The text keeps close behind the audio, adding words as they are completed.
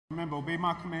Remember, obey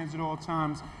my commands at all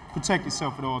times. Protect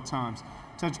yourself at all times.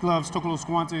 Touch gloves, toca los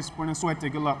guantes, buena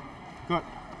suerte, good luck. Good.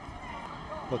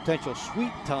 Potential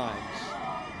sweet times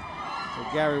for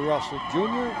Gary Russell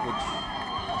Jr., which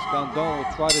Escandon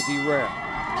will try to derail.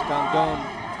 Escandon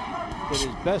did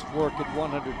his best work at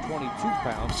 122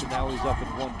 pounds, and now he's up at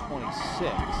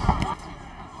 126.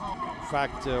 In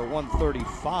fact,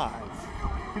 135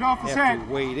 after he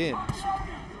weighed in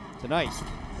tonight.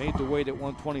 Made the weight at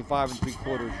 125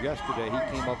 3/4 yesterday. He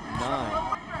came up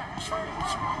 9.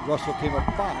 Russell came up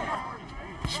 5.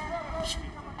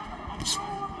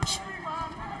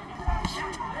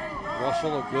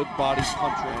 Russell, a good body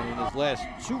puncher, and in his last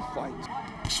 2 fights,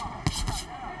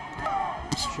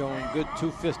 showing good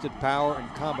two-fisted power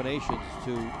and combinations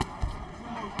to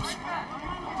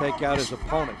take out his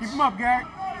opponents. Keep him up, Gary.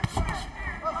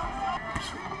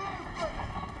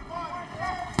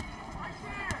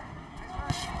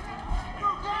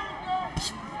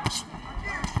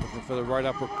 Looking for the right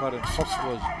uppercut and hook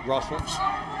was Russell.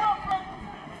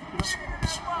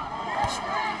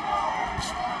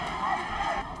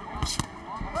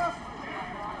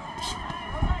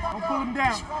 Don't pull him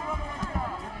down.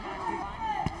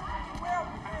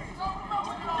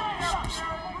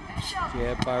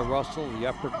 Jab by Russell, the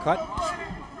uppercut.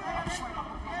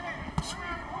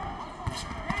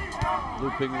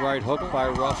 Looping right hook by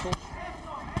Russell.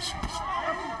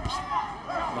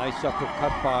 Nice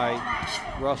uppercut by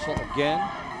Russell again.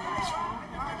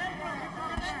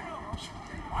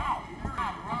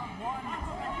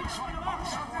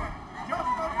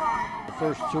 The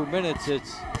first 2 minutes,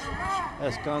 it's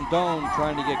Escandon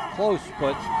trying to get close,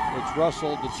 but it's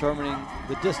Russell determining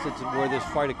the distance and where this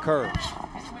fight occurs.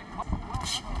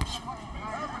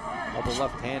 Double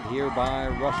left hand here by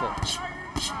Russell.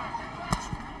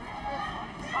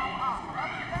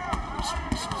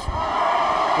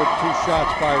 Good 2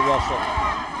 shots by Russell.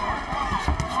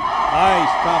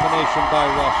 Nice combination by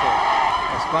Russell.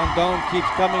 Escandon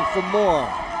keeps coming for more.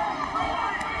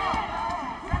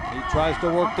 He tries to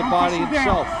work the body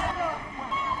himself.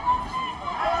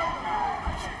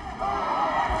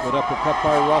 Good uppercut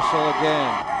by Russell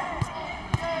again.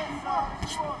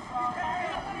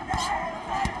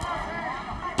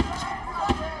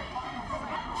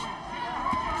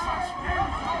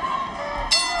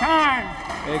 Time.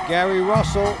 And Gary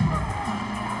Russell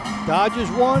dodges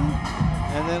one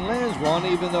and then lands one,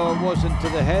 even though it wasn't to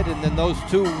the head, and then those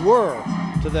 2 were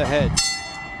to the head.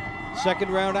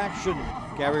 Second round action.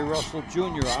 Gary Russell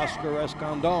Jr., Oscar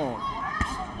Escandon,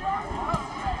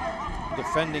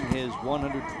 defending his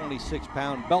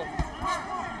 126-pound belt.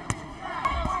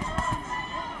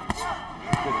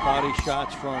 Good body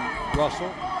shots from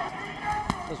Russell.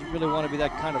 Doesn't really want to be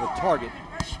that kind of a target.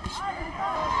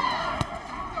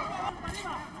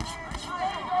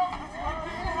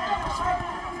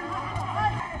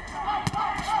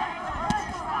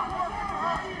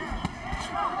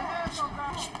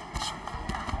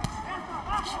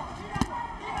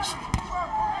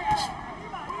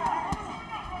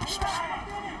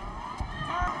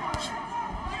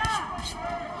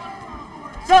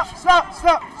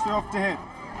 Stop. Stay off the head.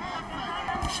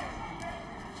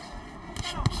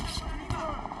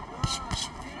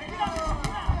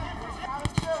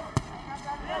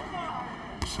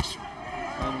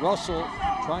 And Russell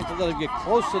trying to let him get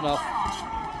close enough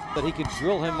that he could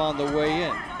drill him on the way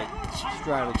in.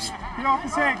 Strategy. Get off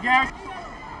his head, Gary.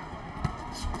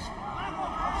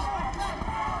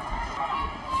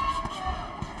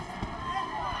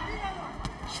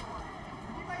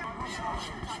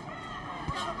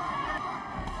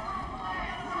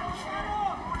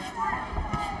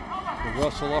 The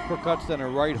Russell uppercuts, then a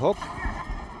right hook.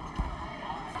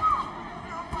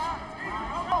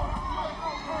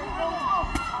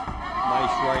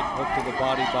 Nice right hook to the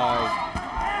body by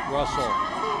Russell.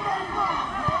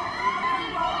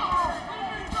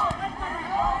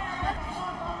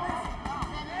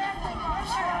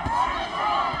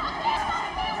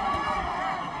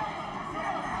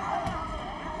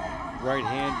 Right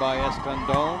hand by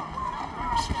Escandon.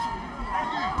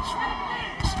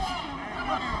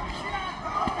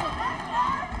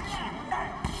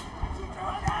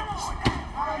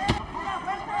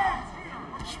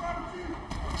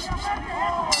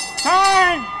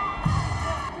 Time!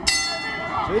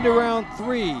 So into round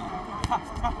 3.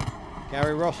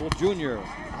 Gary Russell Jr.,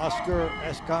 Oscar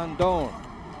Escandon.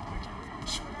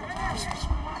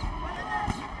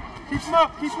 Keep him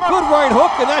up. Good right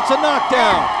hook, and that's a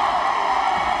knockdown.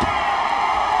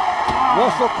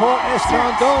 Russell caught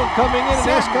Escandon coming in, and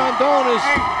Escandon is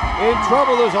in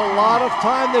trouble. There's a lot of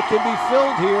time that can be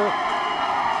filled here.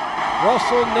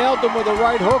 Russell nailed him with a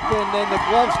right hook, and then the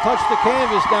gloves touch the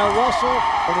canvas. Now Russell,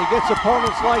 when he gets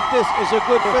opponents like this, is a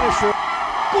good finisher.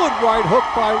 Good right hook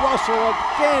by Russell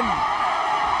again.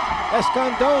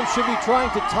 Escandon should be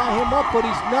trying to tie him up, but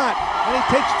he's not. And he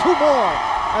takes two more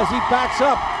as he backs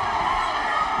up.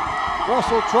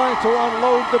 Russell trying to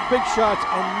unload the big shots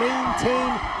and maintain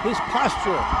his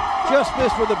posture. Just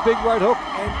missed with a big right hook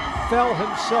and fell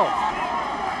himself.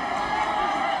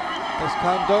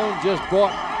 Escandon just bought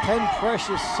 10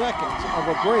 precious seconds of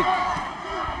a break.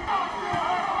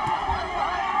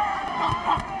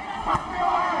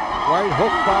 Right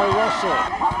hook by Russell,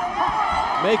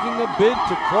 making a bid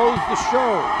to close the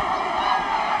show.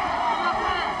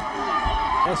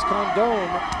 Escandon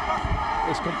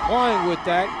is complying with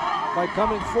that by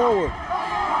coming forward.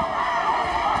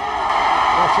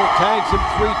 Russell tags him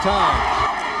 3 times.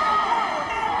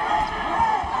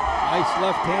 Nice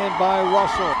left hand by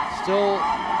Russell. Still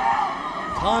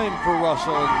time for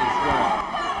Russell in this round.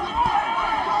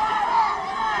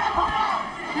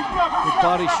 Good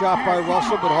body shot by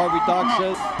Russell, but Harvey Dock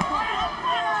says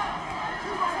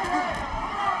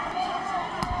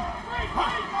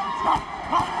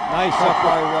nice up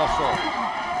by Russell.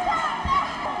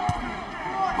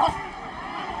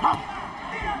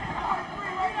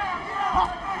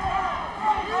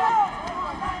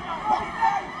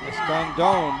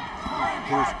 Escandon,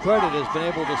 to his credit, has been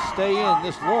able to stay in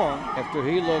this long after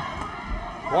he looked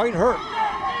quite hurt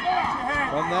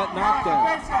from that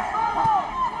knockdown.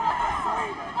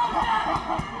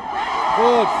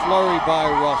 Good flurry by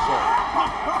Russell.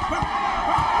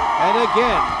 And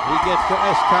again, he gets to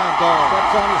Escandon.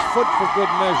 Steps on his foot for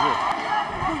good measure.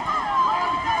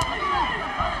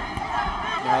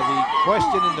 Now the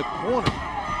question in the corner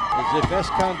is if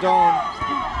Escandon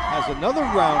has another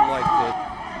round like this,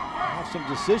 have some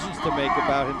decisions to make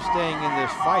about him staying in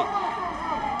this fight.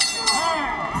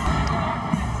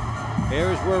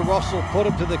 Here's where Russell put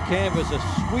him to the canvas, a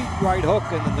sweet right hook,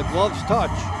 and then the gloves touch.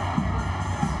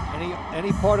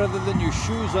 Any part other than your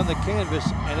shoes on the canvas,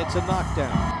 and it's a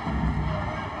knockdown.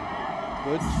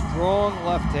 Good, strong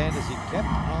left hand as he kept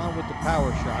on with the power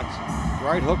shots.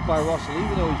 Right hook by Russell,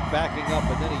 even though he's backing up,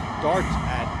 and then he darts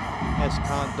at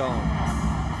Escandon.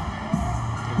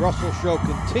 The Russell show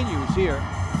continues here.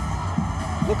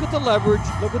 Look at the leverage,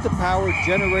 look at the power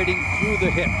generating through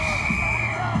the hips.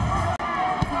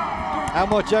 How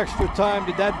much extra time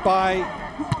did that buy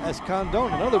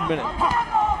Escandon? Another minute.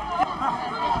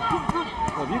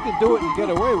 Well, if you can do it and get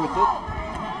away with it,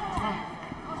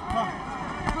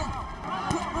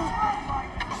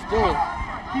 still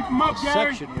Keep him up, a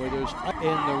Gary. section where there's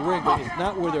in the ring, but it's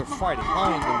not where they're fighting,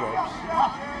 behind the ropes.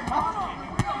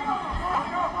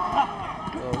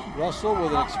 So Russell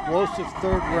with an explosive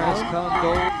third round.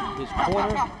 Escandon, his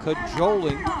corner,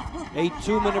 cajoling a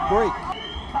 2-minute break.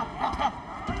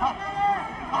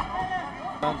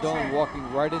 Escandon walking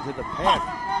right into the path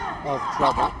of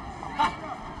trouble.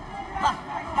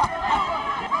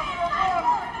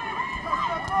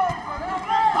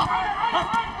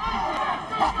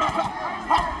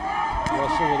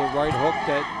 Russell with a right hook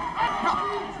that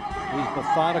he's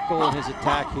methodical in his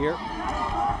attack here.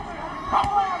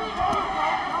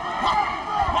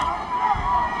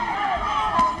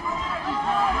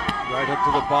 Right hook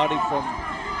to the body from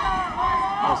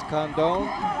Escandon.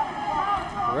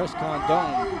 For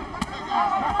Escandon,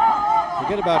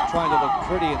 forget about trying to look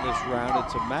pretty in this round.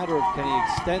 It's a matter of can he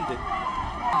extend it.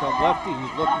 Come lefty,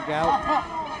 he's looking out.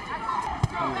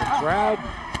 He's a crowd.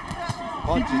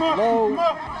 Punches low.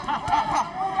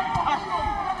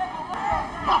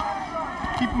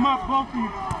 Keep him up, both of you.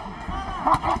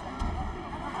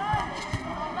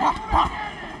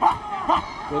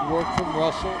 Good work from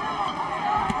Russell.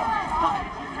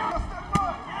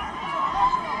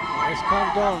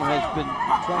 Escandon has been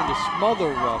trying to smother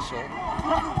Russell.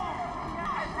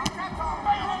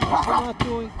 Russell not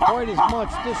doing quite as much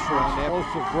this round after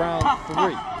most of round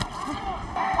 3.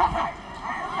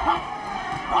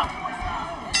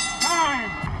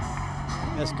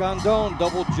 Escandon,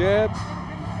 double jab,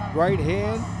 right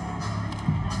hand.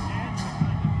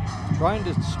 Trying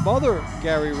to smother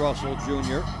Gary Russell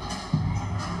Jr.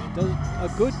 Does a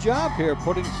good job here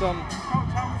putting some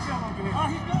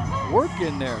work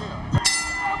in there.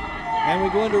 And we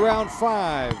go into round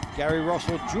 5. Gary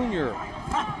Russell Jr.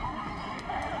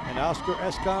 and Oscar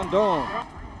Escandon.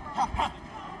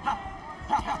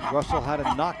 Russell had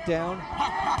a knockdown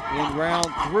in round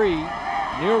 3,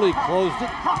 nearly closed it.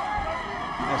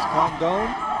 Escandon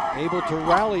able to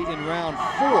rally in round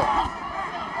 4.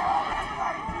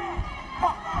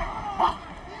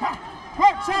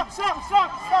 Stop.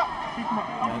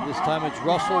 And this time it's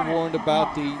Russell warned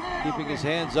about the keeping his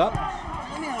hands up.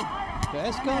 So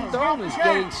Escandon is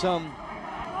getting some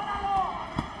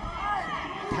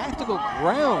tactical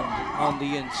ground on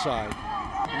the inside.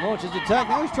 He launches attack.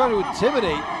 Now he's trying to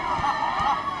intimidate.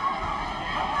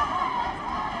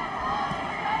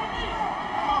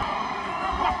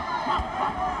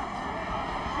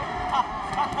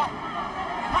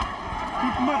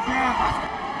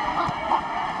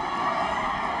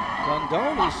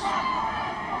 Escandon is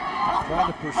trying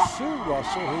to pursue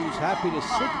Russell, who's happy to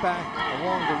sit back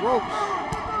along the ropes.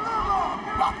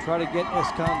 Try to get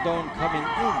Escandon coming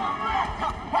in.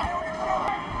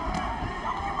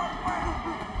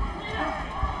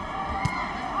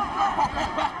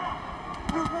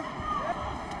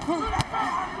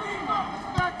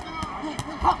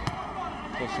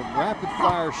 So some rapid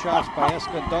fire shots by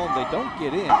Escandon. They don't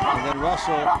get in, and then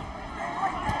Russell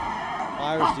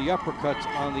fires the uppercuts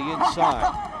on the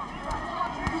inside.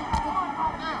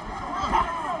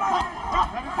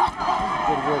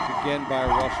 Good work again by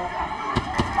Russell.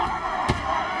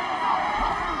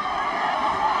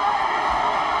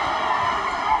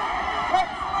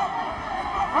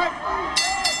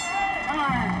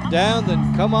 Down,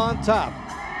 then come on top.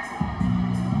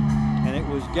 And it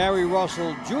was Gary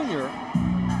Russell Jr.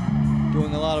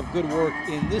 doing a lot of good work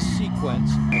in this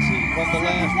sequence as he won the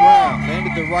last round.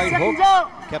 Landed the right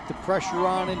hook, kept the pressure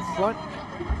on in front,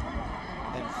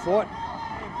 and fought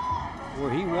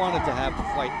where he wanted to have the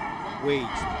fight waged.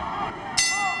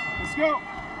 Let's go.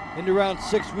 Into round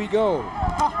 6 we go.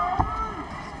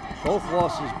 Both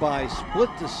losses by split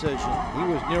decision. He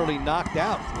was nearly knocked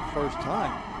out for the first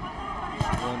time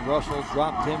when Russell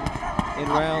dropped him in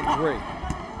round 3.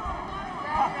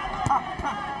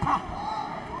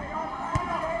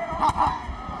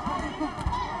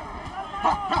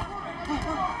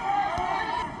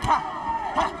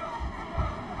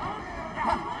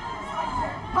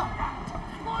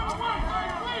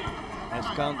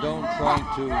 Escandon trying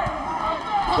to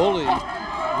bully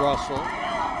Russell.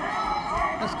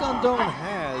 Escandon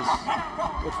has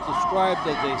what's described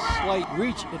as a slight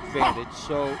reach advantage,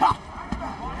 so we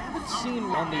haven't seen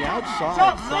on the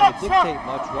outside trying to dictate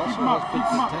much. Russell has been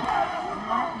content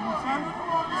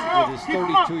with his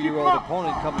 32-year-old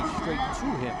opponent coming straight to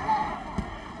him.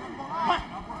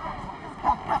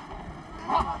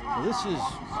 So this is,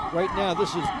 right now,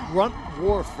 this is grunt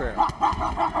warfare.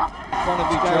 In front of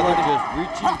each other, just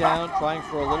reaching down, trying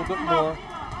for a little bit more,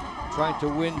 trying to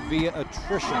win via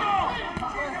attrition.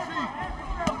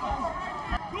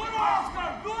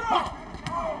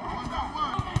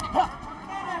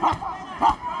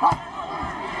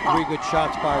 3 good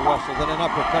shots by Russell, then an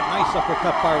uppercut, nice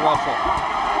uppercut by Russell.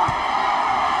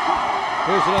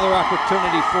 Here's another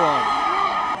opportunity for him.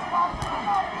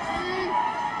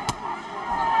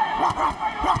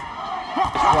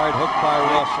 Nice right hook by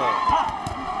Russell.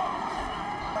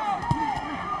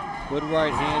 Good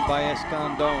right hand by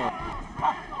Escandon.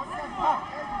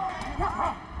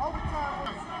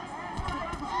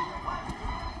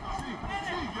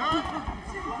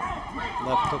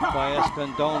 Left hook by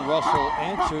Escandon. Russell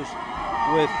answers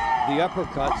with the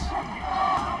uppercuts.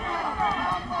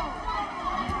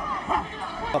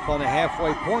 Up on the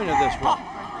halfway point of this one.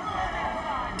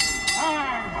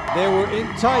 They were in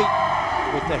tight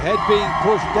with the head being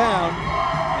pushed down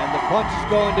and the punch is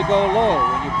going to go low.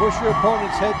 When you push your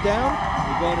opponent's head down,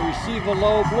 you're going to receive a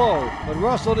low blow. But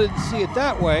Russell didn't see it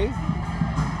that way.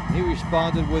 He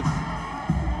responded with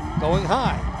going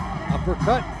high.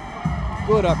 Uppercut,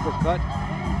 good uppercut,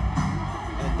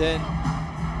 and then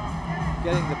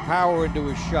getting the power into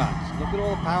his shots. Look at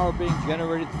all the power being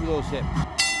generated through those hips.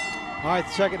 All right,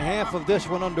 the second half of this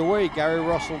one underway. Gary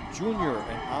Russell Jr.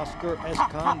 and Oscar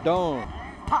Escandon.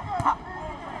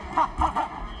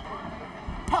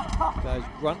 Guys,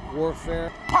 grunt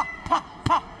warfare.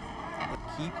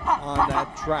 Keep on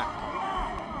that track.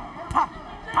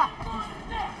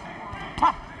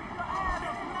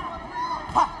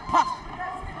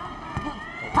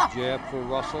 Jab for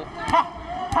Russell.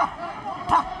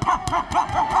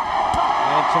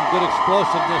 And some good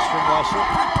explosiveness from Russell.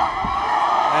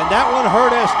 And that one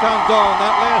hurt Escandon,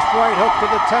 that last right hook to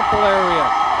the temple area.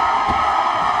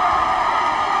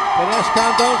 Can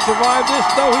Escandon survive this?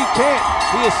 No, he can't.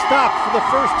 He is stopped for the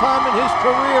first time in his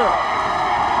career.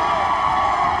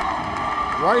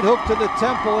 Right hook to the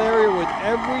temple area with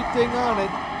everything on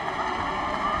it.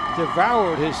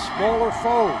 Devoured his smaller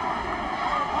foe.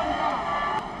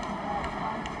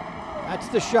 That's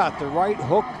the shot, the right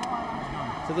hook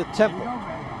to the temple.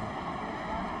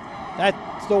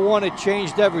 That's the one that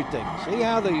changed everything. See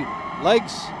how the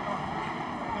legs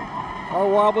are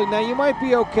wobbling? Now you might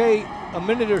be okay a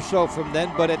minute or so from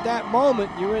then, but at that moment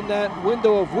you're in that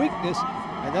window of weakness,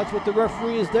 and that's what the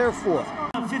referee is there for.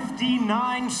 15.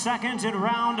 59 seconds in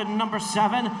round number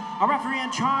 7. A referee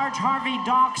in charge, Harvey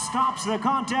Dock, stops the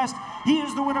contest. He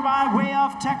is the winner by way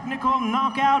of technical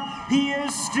knockout. He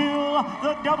is still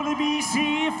the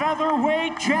WBC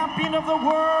featherweight champion of the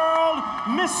world,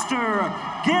 Mr.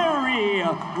 Gary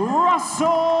Russell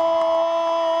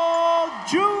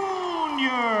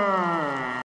Jr.